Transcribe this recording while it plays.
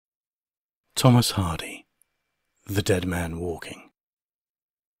Thomas Hardy, The Dead Man Walking.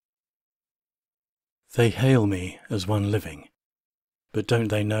 They hail me as one living, but don't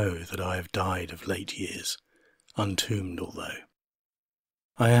they know that I have died of late years, untombed although.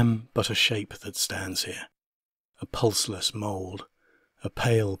 I am but a shape that stands here, a pulseless mould, a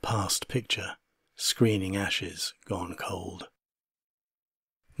pale past picture, screening ashes gone cold.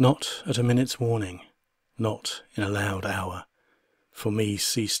 Not at a minute's warning, not in a loud hour, for me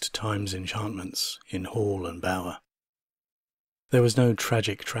ceased time's enchantments in hall and bower. There was no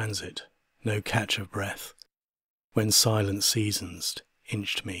tragic transit, no catch of breath, when silent seasons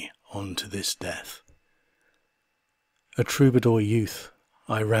inched me on to this death. A troubadour-youth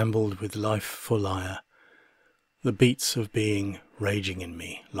I rambled with life for lyre, the beats of being raging in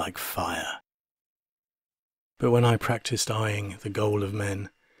me like fire. But when I practised eyeing the goal of men,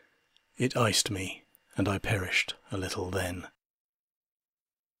 it iced me, and I perished a little then.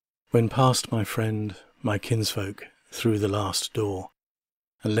 When passed my friend, my kinsfolk, through the last door,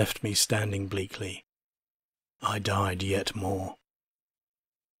 and left me standing bleakly, I died yet more.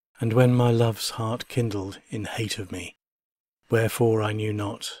 And when my love's heart kindled in hate of me, wherefore I knew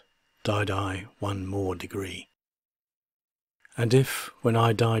not, died I one more degree. And if, when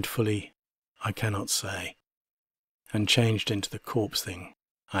I died fully, I cannot say, and changed into the corpse thing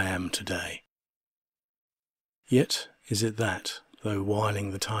I am today. Yet is it that, though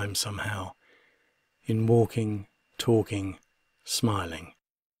whiling the time somehow, in walking, talking, smiling,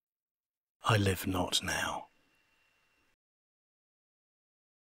 I live not now.